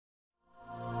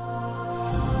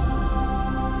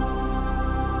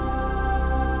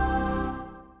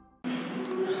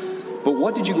But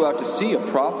what did you go out to see? A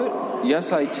prophet?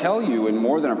 Yes, I tell you, and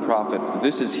more than a prophet,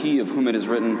 this is he of whom it is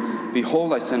written,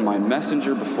 Behold, I send my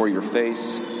messenger before your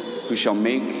face, who shall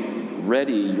make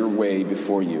ready your way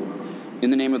before you. In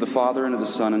the name of the Father, and of the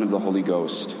Son, and of the Holy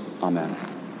Ghost. Amen.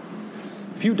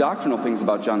 A few doctrinal things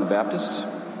about John the Baptist.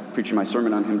 Preaching my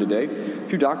sermon on him today. A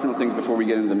few doctrinal things before we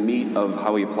get into the meat of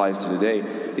how he applies to today.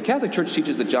 The Catholic Church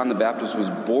teaches that John the Baptist was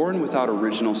born without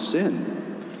original sin.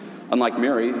 Unlike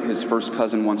Mary, his first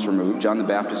cousin once removed, John the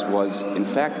Baptist was, in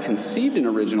fact, conceived in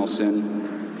original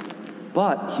sin,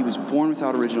 but he was born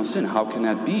without original sin. How can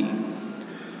that be?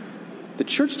 The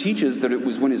Church teaches that it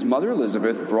was when his mother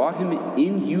Elizabeth brought him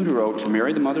in utero to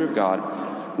Mary, the Mother of God,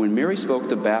 when Mary spoke,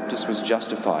 the Baptist was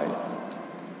justified.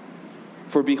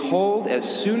 For behold, as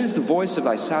soon as the voice of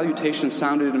thy salutation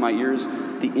sounded in my ears,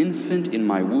 the infant in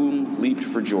my womb leaped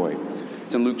for joy.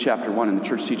 It's in Luke chapter 1, and the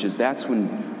Church teaches that's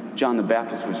when John the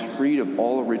Baptist was freed of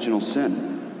all original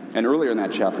sin. And earlier in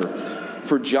that chapter,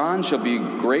 for John shall be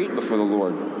great before the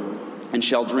Lord, and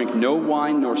shall drink no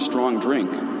wine nor strong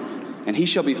drink, and he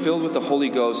shall be filled with the Holy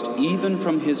Ghost even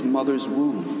from his mother's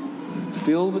womb.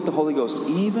 Filled with the Holy Ghost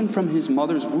even from his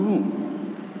mother's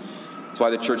womb. That's why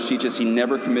the Church teaches he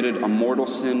never committed a mortal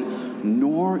sin,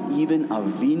 nor even a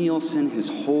venial sin his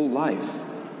whole life.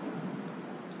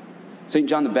 St.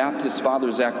 John the Baptist's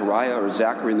father, Zechariah, or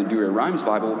Zachary in the Douay-Rheims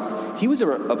Bible, he was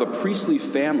of a priestly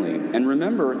family. And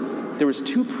remember, there was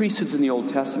two priesthoods in the Old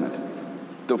Testament.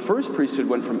 The first priesthood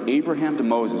went from Abraham to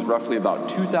Moses, roughly about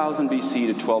 2000 BC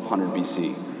to 1200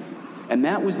 BC. And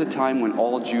that was the time when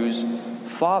all Jews'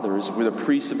 fathers were the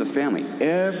priests of the family.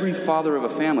 Every father of a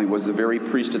family was the very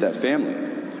priest of that family.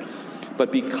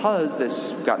 But because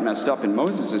this got messed up in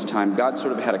Moses' time, God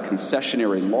sort of had a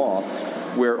concessionary law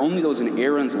where only those in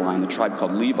Aaron's line, the tribe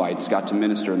called Levites, got to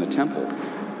minister in the temple.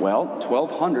 Well,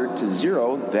 1200 to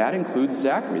 0, that includes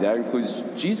Zachary, that includes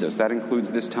Jesus, that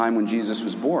includes this time when Jesus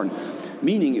was born,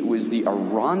 meaning it was the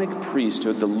Aaronic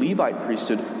priesthood, the Levite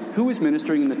priesthood, who was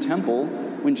ministering in the temple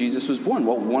when Jesus was born.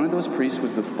 Well, one of those priests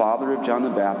was the father of John the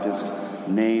Baptist,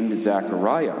 named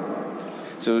Zechariah.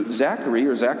 So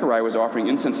Zechariah was offering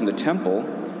incense in the temple,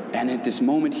 and at this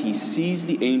moment he sees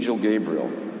the angel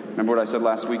Gabriel. Remember what I said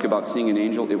last week about seeing an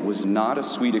angel? It was not a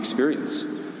sweet experience.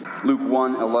 Luke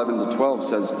 1:11-12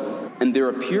 says, And there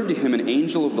appeared to him an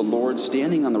angel of the Lord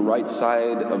standing on the right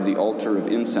side of the altar of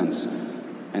incense.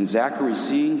 And Zachary,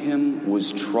 seeing him,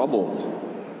 was troubled,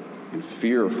 and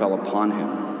fear fell upon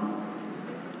him.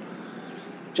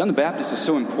 John the Baptist is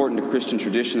so important to Christian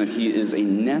tradition that he is a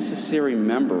necessary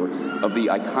member of the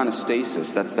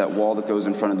iconostasis. That's that wall that goes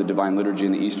in front of the Divine Liturgy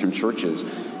in the Eastern churches.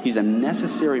 He's a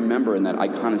necessary member in that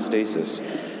iconostasis.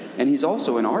 And he's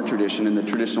also, in our tradition, in the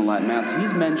traditional Latin Mass,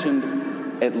 he's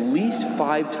mentioned at least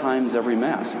 5 times every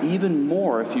Mass, even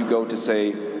more if you go to,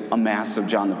 say, a Mass of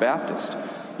John the Baptist.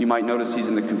 You might notice he's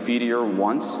in the Confiteor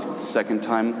once. Second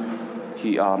time,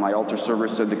 my altar server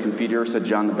said the Confiteor said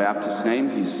John the Baptist's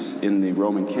name. He's in the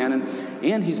Roman canon.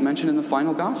 And he's mentioned in the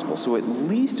final Gospel. So at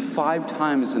least 5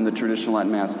 times in the traditional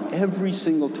Latin Mass, every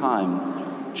single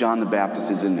time, John the Baptist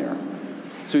is in there.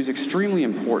 So he's extremely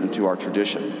important to our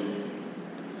tradition.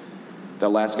 The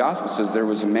last Gospel says there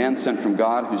was a man sent from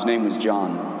God whose name was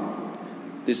John.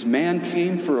 This man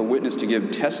came for a witness to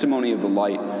give testimony of the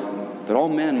light, that all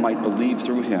men might believe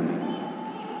through him.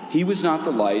 He was not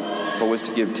the light, but was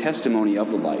to give testimony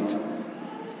of the light.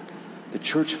 The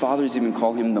church fathers even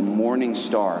call him the morning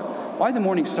star. Why the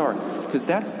morning star? Because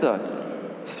that's the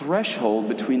threshold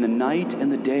between the night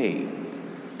and the day.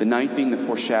 The night being the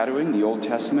foreshadowing, the Old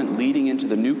Testament, leading into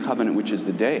the new covenant, which is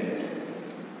the day.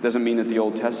 Doesn't mean that the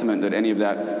Old Testament, that any of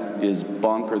that is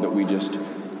bunk or that we just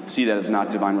see that as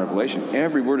not divine revelation.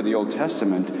 Every word of the Old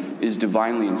Testament is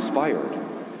divinely inspired.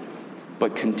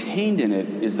 But contained in it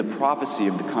is the prophecy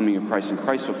of the coming of Christ, and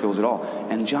Christ fulfills it all.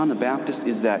 And John the Baptist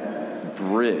is that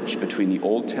bridge between the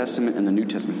Old Testament and the New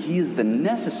Testament. He is the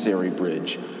necessary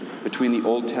bridge between the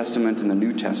Old Testament and the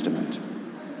New Testament.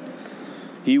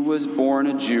 He was born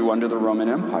a Jew under the Roman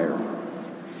Empire.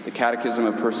 The Catechism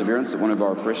of Perseverance that one of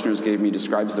our parishioners gave me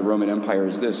describes the Roman Empire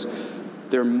as this: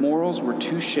 their morals were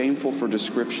too shameful for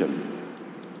description.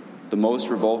 The most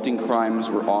revolting crimes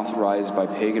were authorized by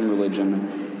pagan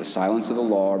religion, the silence of the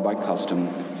law, or by custom,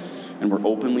 and were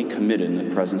openly committed in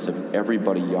the presence of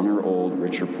everybody, young or old,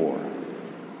 rich or poor.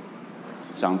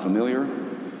 Sound familiar?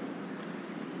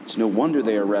 It's no wonder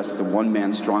they arrest the one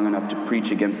man strong enough to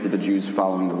preach against the Jews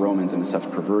following the Romans into such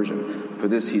perversion. For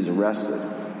this he's arrested.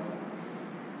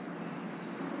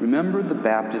 Remember, the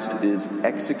Baptist is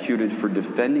executed for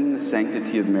defending the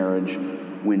sanctity of marriage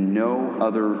when no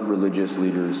other religious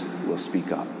leaders will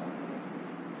speak up.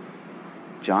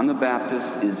 John the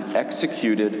Baptist is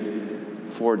executed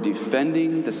for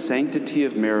defending the sanctity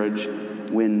of marriage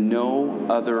when no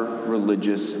other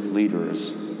religious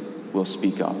leaders will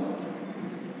speak up.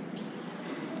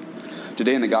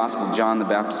 Today in the Gospel, John the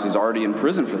Baptist is already in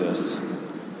prison for this.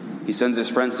 He sends his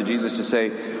friends to Jesus to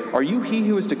say, "Are you he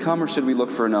who is to come, or should we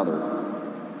look for another?"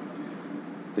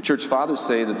 The church fathers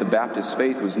say that the Baptist's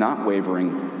faith was not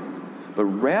wavering, but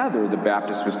rather the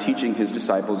Baptist was teaching his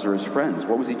disciples or his friends.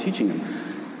 What was he teaching them?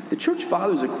 The church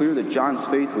fathers are clear that John's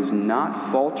faith was not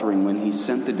faltering when he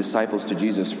sent the disciples to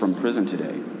Jesus from prison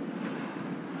today.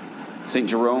 St.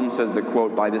 Jerome says that,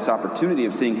 quote, "By this opportunity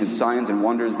of seeing his signs and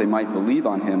wonders, they might believe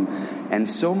on him, and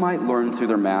so might learn through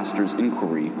their master's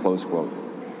inquiry," close quote.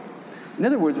 In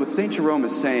other words, what St. Jerome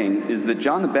is saying is that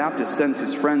John the Baptist sends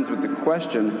his friends with the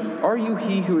question, "Are you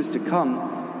he who is to come?"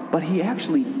 But he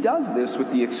actually does this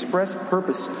with the express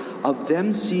purpose of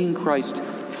them seeing Christ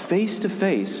face to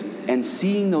face and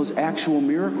seeing those actual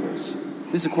miracles.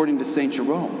 This is according to St.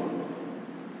 Jerome.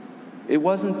 It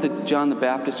wasn't that John the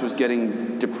Baptist was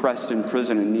getting depressed in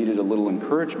prison and needed a little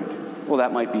encouragement. Well,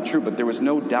 that might be true, but there was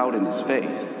no doubt in his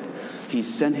faith. He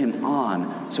sent him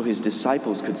on so his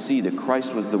disciples could see that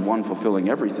Christ was the one fulfilling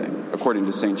everything, according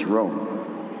to St. Jerome.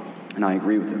 And I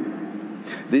agree with him.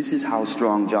 This is how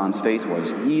strong John's faith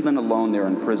was, even alone there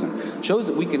in prison. It shows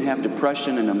that we can have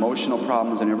depression and emotional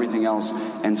problems and everything else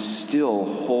and still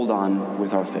hold on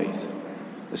with our faith.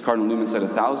 As Cardinal Newman said,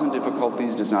 1,000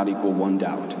 difficulties does not equal one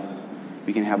doubt.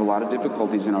 We can have a lot of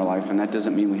difficulties in our life, and that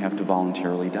doesn't mean we have to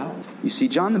voluntarily doubt. You see,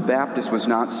 John the Baptist was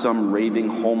not some raving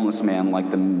homeless man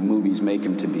like the movies make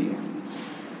him to be.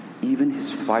 Even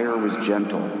his fire was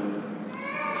gentle,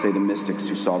 say the mystics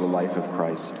who saw the life of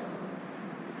Christ.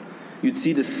 You'd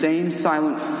see the same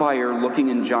silent fire looking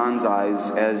in John's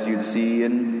eyes as you'd see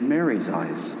in Mary's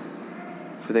eyes,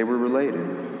 for they were related.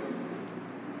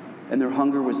 And their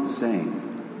hunger was the same.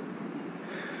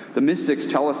 The mystics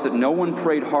tell us that no one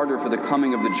prayed harder for the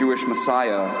coming of the Jewish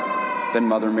Messiah than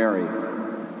Mother Mary.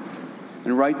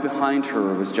 And right behind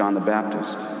her was John the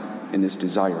Baptist in this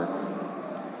desire.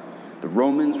 The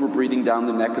Romans were breathing down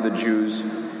the neck of the Jews,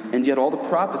 and yet all the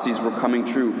prophecies were coming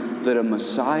true that a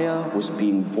Messiah was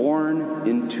being born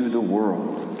into the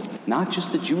world. Not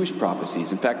just the Jewish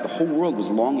prophecies. In fact, the whole world was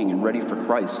longing and ready for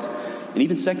Christ. And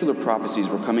even secular prophecies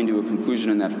were coming to a conclusion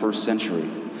in that first century.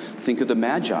 Think of the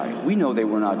Magi. We know they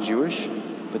were not Jewish,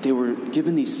 but they were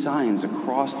given these signs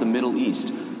across the Middle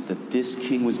East that this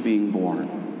king was being born.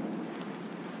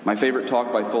 My favorite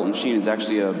talk by Fulton Sheen is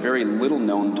actually a very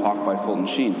little-known talk by Fulton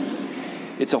Sheen.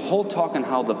 It's a whole talk on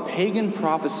how the pagan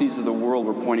prophecies of the world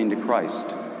were pointing to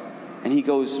Christ. And he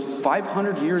goes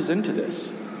 500 years into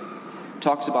this.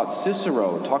 Talks about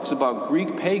Cicero, talks about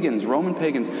Greek pagans, Roman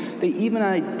pagans. They even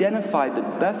identified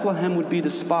that Bethlehem would be the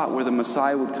spot where the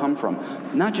Messiah would come from.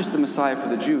 Not just the Messiah for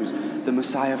the Jews, the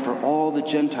Messiah for all the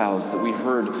Gentiles that we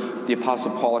heard the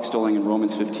Apostle Paul extolling in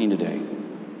Romans 15 today.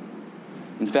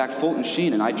 In fact, Fulton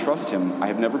Sheen, and I trust him, I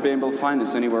have never been able to find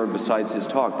this anywhere besides his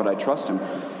talk, but I trust him.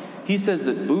 He says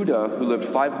that Buddha, who lived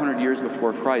 500 years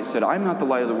before Christ, said, "I'm not the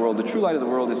light of the world. The true light of the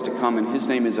world is to come, and his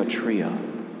name is Atriya."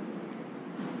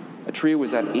 Atriya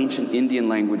was that ancient Indian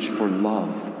language for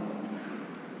love.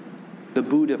 The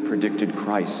Buddha predicted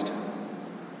Christ,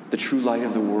 the true light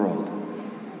of the world,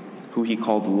 who he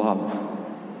called love.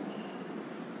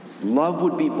 Love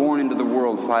would be born into the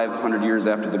world 500 years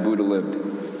after the Buddha lived.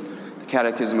 The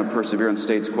Catechism of Perseverance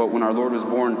states, quote, "When our Lord was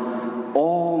born,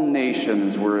 all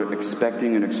nations were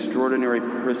expecting an extraordinary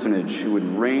personage who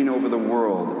would reign over the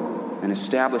world and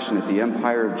establish in it the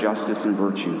empire of justice and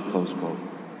virtue," close quote.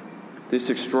 This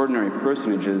extraordinary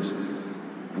personage is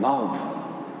love.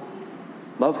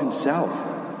 Love himself.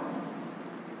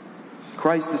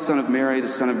 Christ, the Son of Mary, the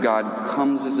Son of God,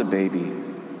 comes as a baby.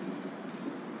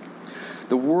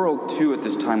 The world, too, at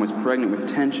this time was pregnant with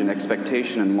tension,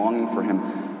 expectation, and longing for him,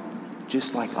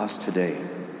 just like us today.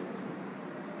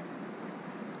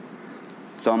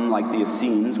 Some, like the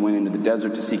Essenes, went into the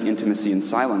desert to seek intimacy in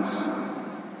silence.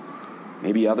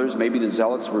 Maybe others, maybe the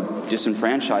Zealots, were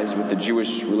disenfranchised with the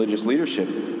Jewish religious leadership.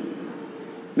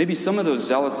 Maybe some of those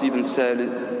Zealots even said,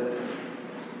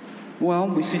 "Well,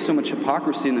 we see so much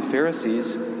hypocrisy in the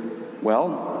Pharisees.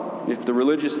 Well, if the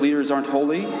religious leaders aren't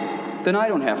holy, then I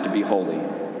don't have to be holy."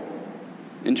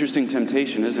 Interesting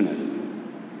temptation, isn't it?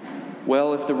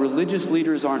 Well, if the religious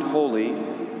leaders aren't holy,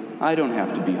 I don't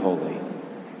have to be holy.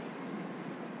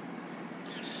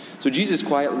 So Jesus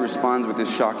quietly responds with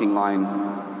this shocking line,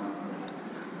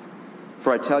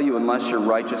 "For I tell you, unless your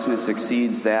righteousness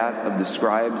exceeds that of the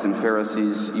scribes and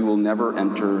Pharisees, you will never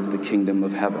enter the kingdom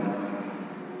of heaven."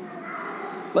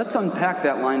 Let's unpack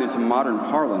that line into modern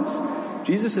parlance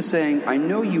Jesus is saying, I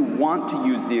know you want to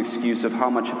use the excuse of how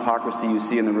much hypocrisy you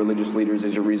see in the religious leaders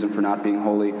as your reason for not being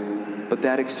holy, but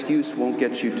that excuse won't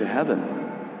get you to heaven.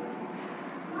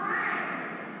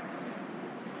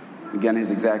 Again,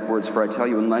 his exact words, for I tell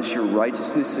you, unless your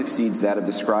righteousness exceeds that of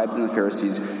the scribes and the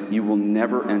Pharisees, you will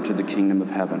never enter the kingdom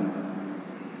of heaven.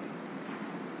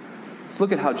 Let's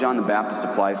look at how John the Baptist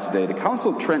applies today. The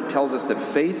Council of Trent tells us that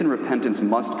faith and repentance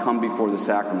must come before the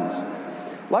sacraments.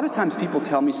 A lot of times people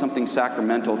tell me something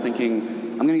sacramental thinking,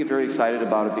 I'm going to get very excited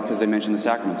about it because they mention the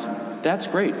sacraments. That's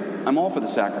great. I'm all for the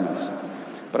sacraments.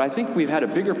 But I think we've had a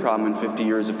bigger problem in 50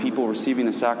 years of people receiving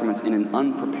the sacraments in an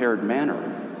unprepared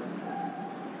manner.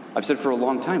 I've said for a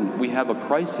long time, we have a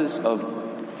crisis of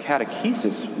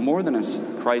catechesis more than a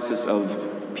crisis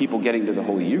of people getting to the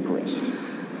Holy Eucharist.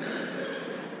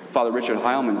 Father Richard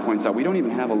Heilman points out we don't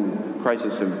even have a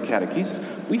crisis of catechesis.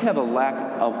 We have a lack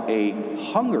of a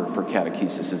hunger for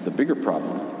catechesis is the bigger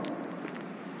problem.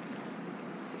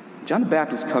 John the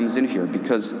Baptist comes in here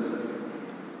because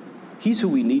he's who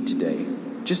we need today.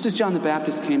 Just as John the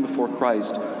Baptist came before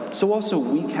Christ, so also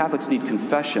we Catholics need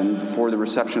confession before the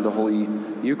reception of the Holy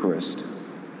Eucharist.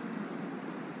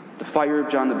 The fire of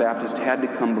John the Baptist had to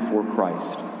come before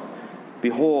Christ.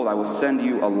 Behold, I will send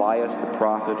you Elias the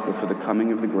prophet before the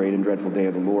coming of the great and dreadful day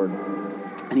of the Lord.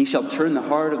 And he shall turn the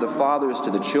heart of the fathers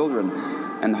to the children,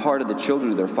 and the heart of the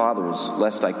children to their fathers,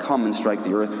 lest I come and strike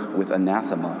the earth with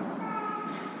anathema.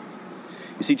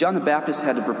 You see, John the Baptist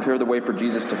had to prepare the way for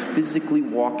Jesus to physically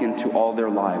walk into all their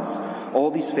lives,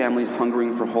 all these families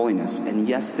hungering for holiness, and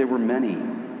yes, there were many.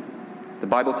 The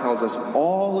Bible tells us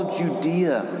all of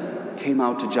Judea came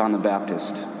out to John the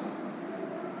Baptist.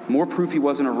 More proof he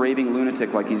wasn't a raving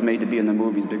lunatic like he's made to be in the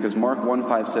movies, because Mark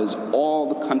 1:5 says all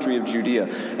the country of Judea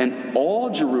and all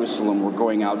Jerusalem were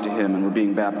going out to him and were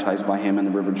being baptized by him in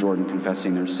the River Jordan,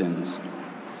 confessing their sins.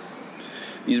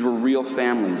 These were real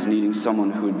families needing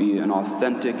someone who would be an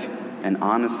authentic and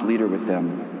honest leader with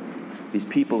them. These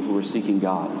people who were seeking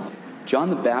God.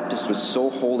 John the Baptist was so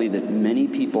holy that many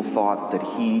people thought that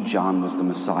he, John, was the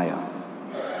Messiah.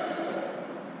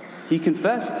 He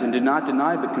confessed and did not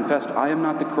deny, but confessed, I am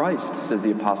not the Christ, says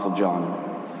the Apostle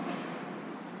John.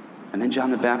 And then John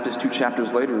the Baptist, 2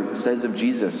 chapters later, says of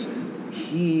Jesus,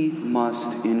 he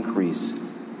must increase,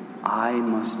 I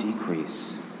must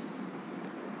decrease.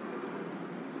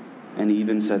 And he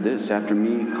even said this, after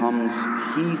me comes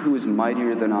he who is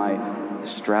mightier than I, the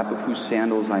strap of whose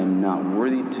sandals I am not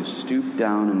worthy to stoop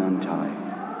down and untie.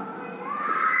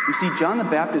 You see, John the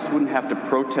Baptist wouldn't have to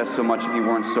protest so much if he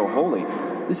weren't so holy.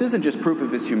 This isn't just proof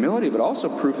of his humility, but also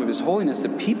proof of his holiness,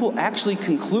 that people actually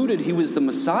concluded he was the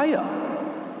Messiah.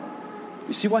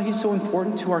 You see why he's so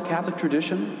important to our Catholic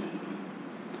tradition?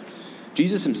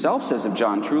 Jesus himself says of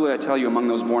John, truly I tell you, among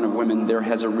those born of women, there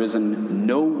has arisen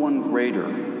no one greater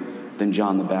than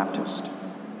John the Baptist.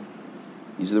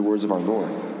 These are the words of our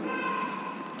Lord.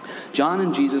 John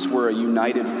and Jesus were a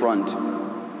united front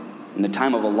in the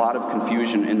time of a lot of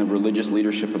confusion in the religious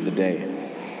leadership of the day.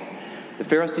 The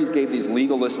Pharisees gave these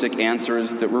legalistic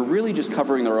answers that were really just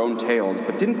covering their own tails,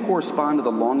 but didn't correspond to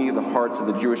the longing of the hearts of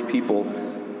the Jewish people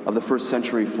of the first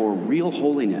century for real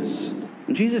holiness.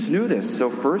 And Jesus knew this, so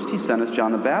first he sent us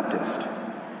John the Baptist.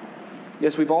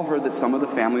 Yes, we've all heard that some of the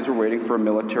families were waiting for a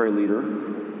military leader,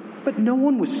 but no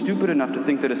one was stupid enough to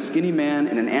think that a skinny man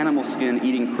in an animal skin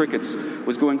eating crickets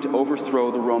was going to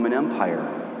overthrow the Roman Empire.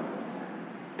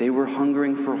 They were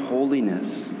hungering for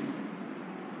holiness.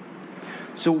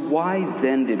 So why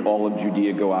then did all of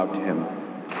Judea go out to him?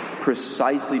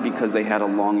 Precisely because they had a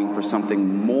longing for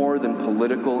something more than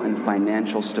political and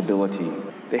financial stability.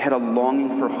 They had a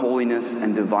longing for holiness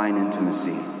and divine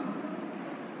intimacy.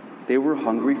 They were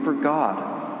hungry for God.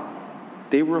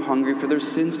 They were hungry for their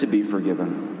sins to be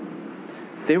forgiven.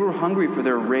 They were hungry for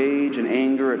their rage and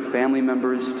anger at family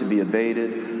members to be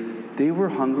abated. They were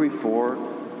hungry for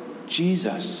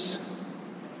Jesus.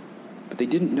 But they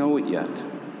didn't know it yet.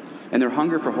 And their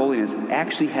hunger for holiness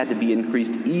actually had to be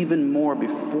increased even more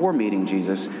before meeting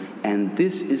Jesus. And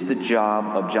this is the job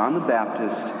of John the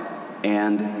Baptist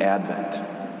and Advent.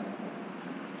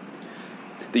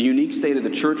 The unique state of the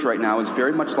church right now is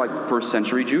very much like first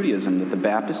century Judaism, that the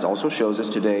Baptist also shows us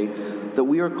today that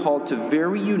we are called to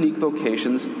very unique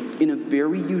vocations in a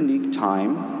very unique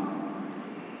time,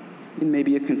 in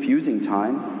maybe a confusing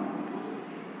time,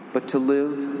 but to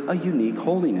live a unique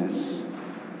holiness.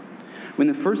 When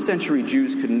the first century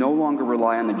Jews could no longer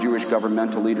rely on the Jewish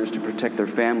governmental leaders to protect their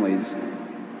families,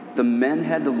 the men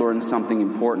had to learn something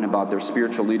important about their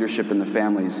spiritual leadership in the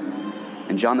families.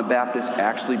 And John the Baptist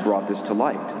actually brought this to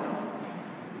light.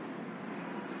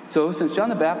 So since John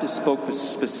the Baptist spoke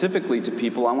specifically to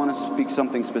people, I want to speak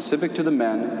something specific to the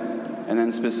men and then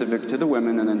specific to the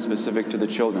women, and then specific to the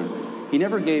children. He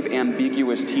never gave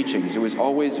ambiguous teachings. It was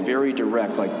always very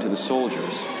direct, like to the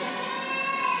soldiers.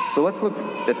 So let's look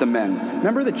at the men.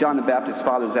 Remember that John the Baptist's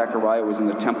father, Zechariah, was in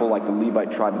the temple like the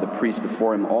Levite tribe of the priests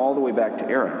before him, all the way back to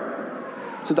Aaron.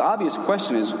 So the obvious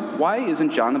question is, why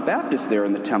isn't John the Baptist there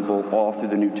in the temple all through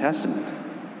the New Testament?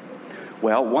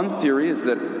 Well, one theory is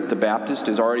that the Baptist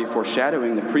is already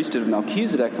foreshadowing the priesthood of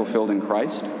Melchizedek fulfilled in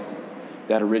Christ.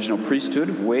 That original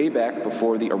priesthood, way back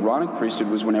before the Aaronic priesthood,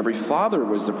 was when every father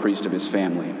was the priest of his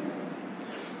family.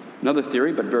 Another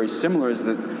theory, but very similar, is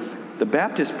that the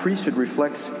Baptist priesthood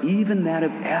reflects even that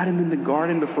of Adam in the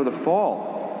garden before the fall,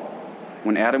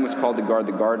 when Adam was called to guard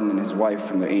the garden and his wife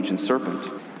from the ancient serpent.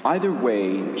 Either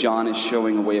way, John is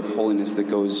showing a way of holiness that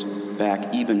goes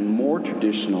back even more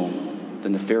traditional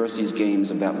than the Pharisees'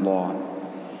 games of that law,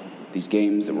 these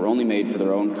games that were only made for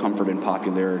their own comfort and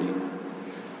popularity.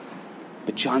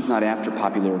 But John's not after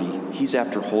popularity. He's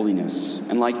after holiness.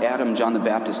 And like Adam, John the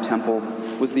Baptist's temple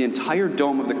was the entire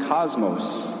dome of the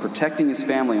cosmos, protecting his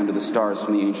family under the stars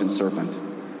from the ancient serpent.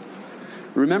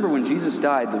 Remember, when Jesus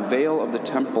died, the veil of the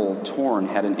temple torn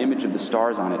had an image of the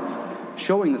stars on it,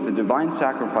 showing that the divine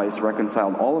sacrifice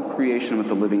reconciled all of creation with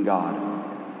the living God.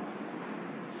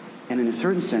 And in a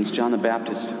certain sense, John the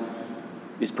Baptist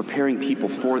is preparing people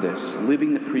for this,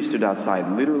 living the priesthood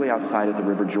outside, literally outside of the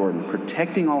River Jordan,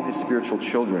 protecting all his spiritual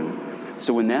children.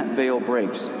 So when that veil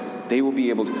breaks, they will be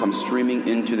able to come streaming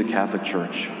into the Catholic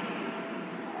Church.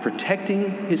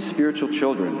 Protecting his spiritual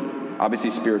children, obviously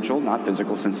spiritual, not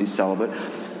physical since he's celibate,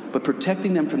 but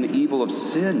protecting them from the evil of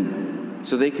sin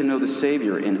so they can know the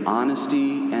Savior in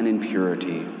honesty and in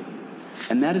purity.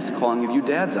 And that is the calling of you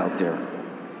dads out there,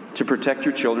 to protect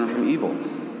your children from evil.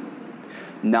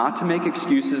 Not to make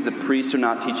excuses that priests are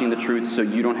not teaching the truth so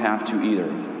you don't have to either,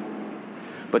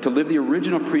 but to live the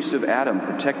original priesthood of Adam,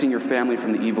 protecting your family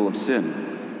from the evil of sin.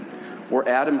 Where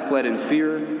Adam fled in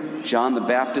fear, John the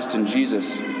Baptist and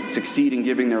Jesus succeed in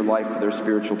giving their life for their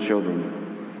spiritual children.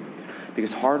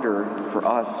 Because harder for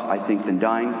us, I think, than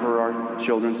dying for our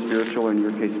children, spiritual or in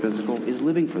your case physical, is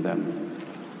living for them.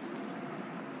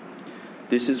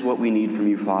 This is what we need from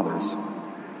you fathers.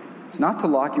 It's not to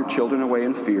lock your children away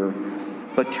in fear,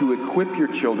 but to equip your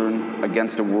children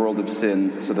against a world of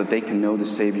sin so that they can know the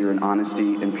Savior in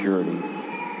honesty and purity.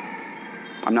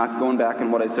 I'm not going back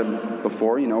on what I said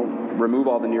before, remove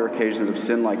all the near occasions of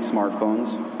sin like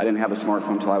smartphones. I didn't have a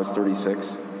smartphone until I was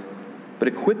 36. But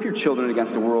equip your children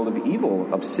against a world of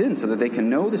evil, of sin, so that they can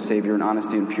know the Savior in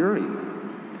honesty and purity.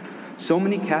 So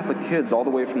many Catholic kids, all the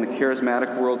way from the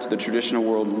charismatic world to the traditional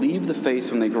world, leave the faith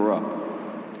when they grow up.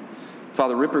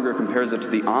 Father Ripperger compares it to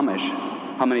the Amish,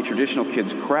 how many traditional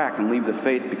kids crack and leave the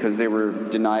faith because they were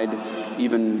denied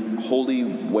even holy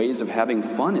ways of having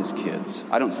fun as kids.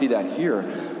 I don't see that here,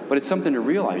 but it's something to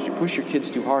realize. You push your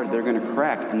kids too hard, they're going to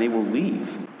crack and they will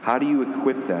leave. How do you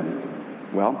equip them?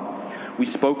 Well, we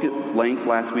spoke at length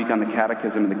last week on the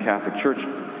Catechism of the Catholic Church,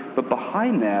 but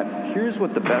behind that, here's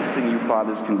what the best thing you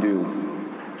fathers can do.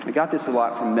 I got this a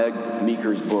lot from Meg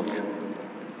Meeker's book.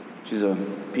 She's a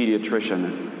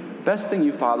pediatrician. Best thing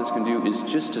you fathers can do is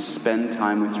just to spend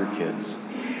time with your kids.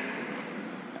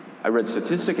 I read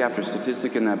statistic after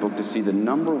statistic in that book to see the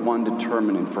number one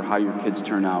determinant for how your kids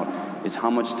turn out is how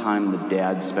much time the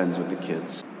dad spends with the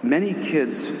kids. Many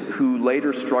kids who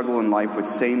later struggle in life with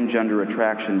same-gender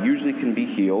attraction usually can be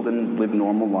healed and live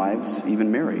normal lives,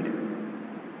 even married.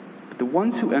 But the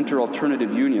ones who enter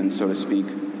alternative unions, so to speak,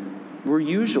 were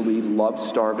usually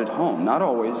love-starved at home. Not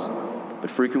always, but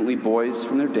frequently boys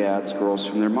from their dads, girls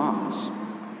from their moms.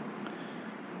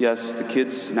 Yes, the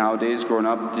kids nowadays growing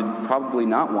up did probably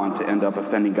not want to end up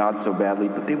offending God so badly,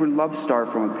 but they were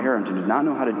love-starved from a parent and did not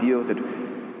know how to deal with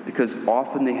it because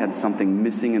often they had something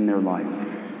missing in their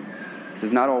life. This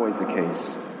is not always the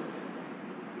case,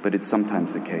 but it's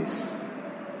sometimes the case.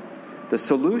 The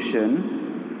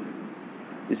solution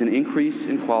is an increase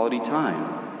in quality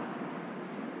time.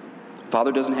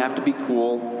 Father doesn't have to be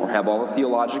cool or have all the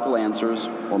theological answers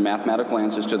or mathematical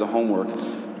answers to the homework.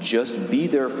 Just be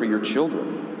there for your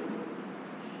children.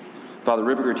 Father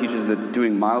Ripperger teaches that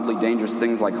doing mildly dangerous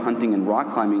things like hunting and rock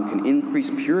climbing can increase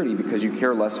purity because you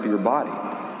care less for your body.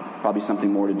 Probably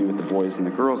something more to do with the boys and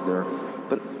the girls there.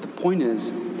 But the point is,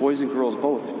 boys and girls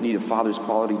both need a father's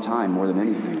quality time more than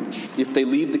anything. If they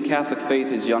leave the Catholic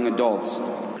faith as young adults,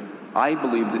 I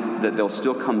believe that they'll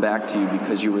still come back to you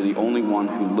because you were the only one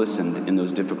who listened in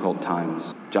those difficult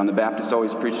times. John the Baptist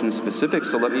always preached in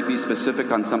specifics, so let me be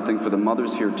specific on something for the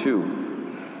mothers here too.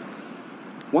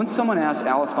 Once someone asked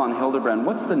Alice von Hildebrand,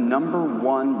 what's the number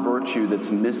one virtue that's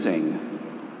missing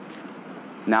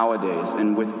nowadays?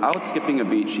 And without skipping a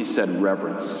beat, she said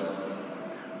reverence.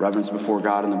 Reverence before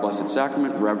God in the Blessed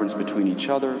Sacrament, reverence between each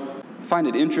other. I find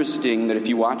it interesting that if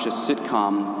you watch a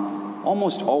sitcom,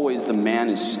 almost always the man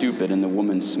is stupid and the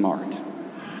woman smart.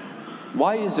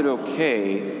 Why is it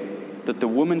okay that the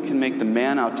woman can make the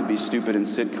man out to be stupid in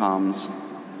sitcoms,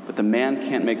 but the man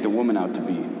can't make the woman out to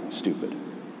be stupid?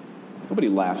 Nobody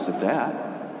laughs at that.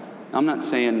 I'm not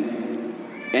saying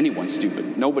anyone's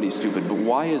stupid. Nobody's stupid. But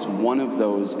why is one of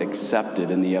those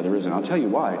accepted and the other isn't? I'll tell you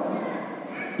why.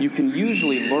 You can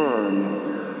usually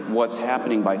learn what's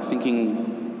happening by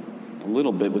thinking a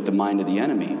little bit with the mind of the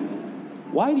enemy.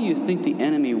 Why do you think the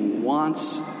enemy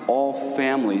wants all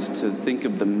families to think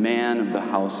of the man of the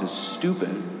house as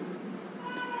stupid?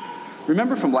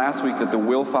 Remember from last week that the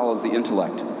will follows the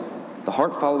intellect. The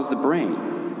heart follows the brain.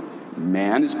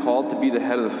 Man is called to be the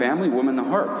head of the family, woman the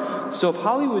heart. So if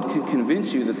Hollywood can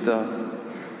convince you that the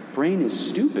brain is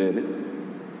stupid,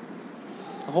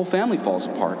 the whole family falls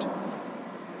apart.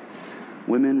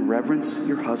 Women, reverence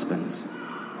your husbands.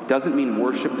 Doesn't mean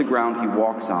worship the ground he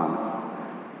walks on.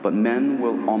 But men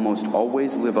will almost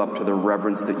always live up to the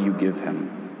reverence that you give him.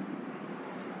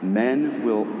 Men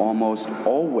will almost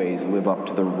always live up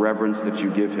to the reverence that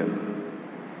you give him.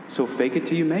 So fake it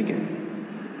till you make it.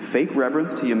 Fake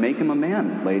reverence till you make him a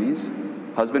man, ladies.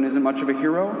 Husband isn't much of a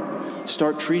hero?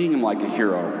 Start treating him like a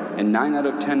hero, and 9 out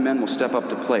of 10 men will step up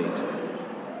to plate.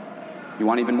 You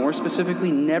want even more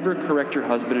specifically? Never correct your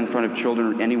husband in front of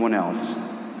children or anyone else.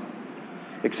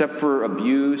 Except for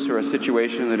abuse or a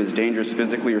situation that is dangerous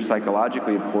physically or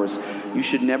psychologically, of course, you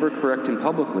should never correct him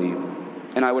publicly.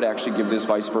 And I would actually give this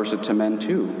vice versa to men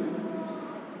too.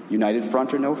 United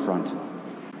front or no front.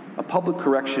 A public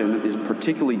correction is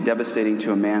particularly devastating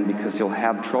to a man because he'll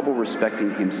have trouble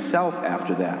respecting himself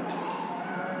after that.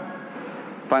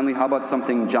 Finally, how about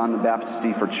something John the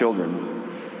Baptist-y for children?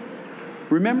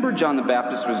 Remember, John the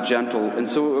Baptist was gentle, and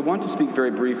so I want to speak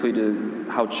very briefly to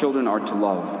how children are to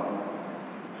love.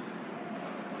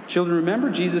 Children, remember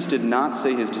Jesus did not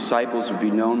say his disciples would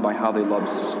be known by how they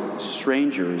loved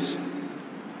strangers.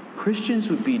 Christians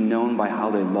would be known by how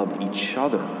they loved each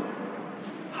other.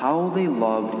 How they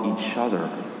loved each other.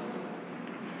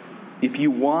 If you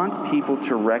want people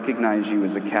to recognize you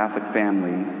as a Catholic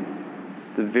family,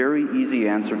 the very easy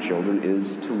answer, children,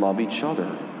 is to love each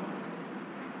other.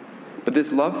 But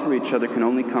this love for each other can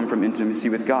only come from intimacy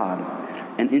with God.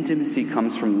 And intimacy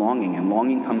comes from longing, and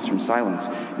longing comes from silence.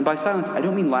 And by silence, I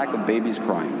don't mean lack of babies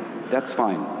crying. That's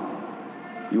fine.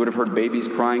 You would have heard babies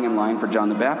crying in line for John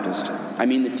the Baptist. I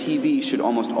mean, the TV should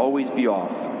almost always be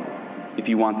off if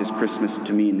you want this Christmas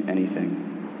to mean anything.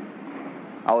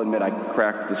 I'll admit I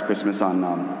cracked this Christmas on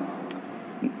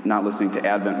not listening to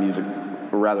Advent music,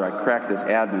 or rather I cracked this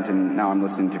Advent and now I'm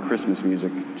listening to Christmas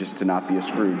music just to not be a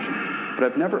Scrooge. But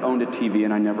I've never owned a TV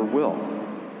and I never will,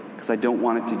 because I don't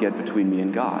want it to get between me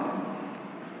and God.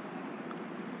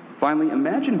 Finally,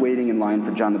 imagine waiting in line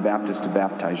for John the Baptist to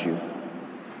baptize you.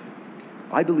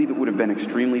 I believe it would have been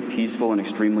extremely peaceful and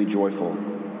extremely joyful.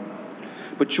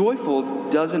 But joyful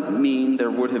doesn't mean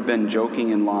there would have been joking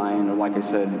in line or, like I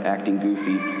said, acting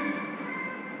goofy.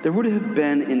 There would have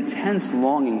been intense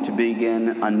longing to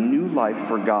begin a new life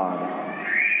for God,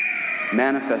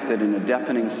 manifested in a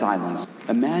deafening silence.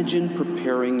 Imagine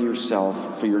preparing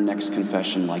yourself for your next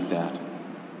confession like that.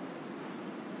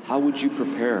 How would you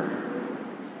prepare?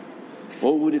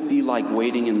 What would it be like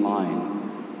waiting in line?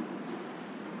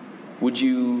 Would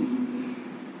you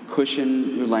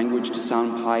cushion your language to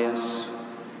sound pious?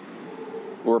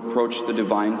 Or approach the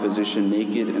divine physician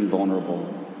naked and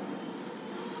vulnerable?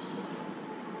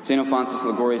 St. Alphonsus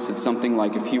Liguori said something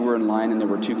like, if he were in line and there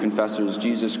were 2 confessors,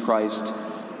 Jesus Christ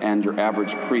and your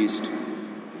average priest,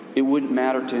 it wouldn't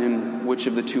matter to him which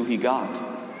of the 2 he got,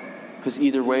 because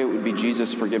either way it would be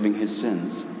Jesus forgiving his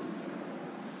sins.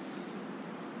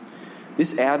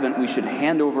 This Advent, we should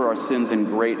hand over our sins in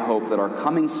great hope that our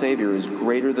coming Savior is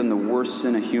greater than the worst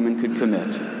sin a human could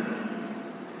commit.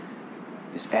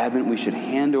 This Advent, we should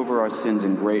hand over our sins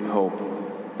in great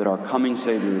hope that our coming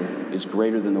Savior is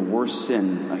greater than the worst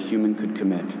sin a human could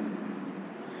commit.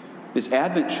 This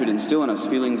Advent should instill in us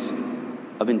feelings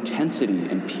of intensity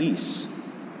and peace.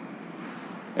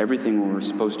 Everything we're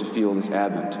supposed to feel this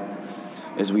Advent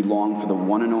as we long for the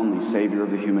one and only Savior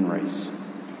of the human race.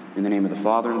 In the name of the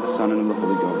Father, and of the Son, and of the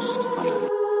Holy Ghost.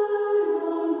 Amen.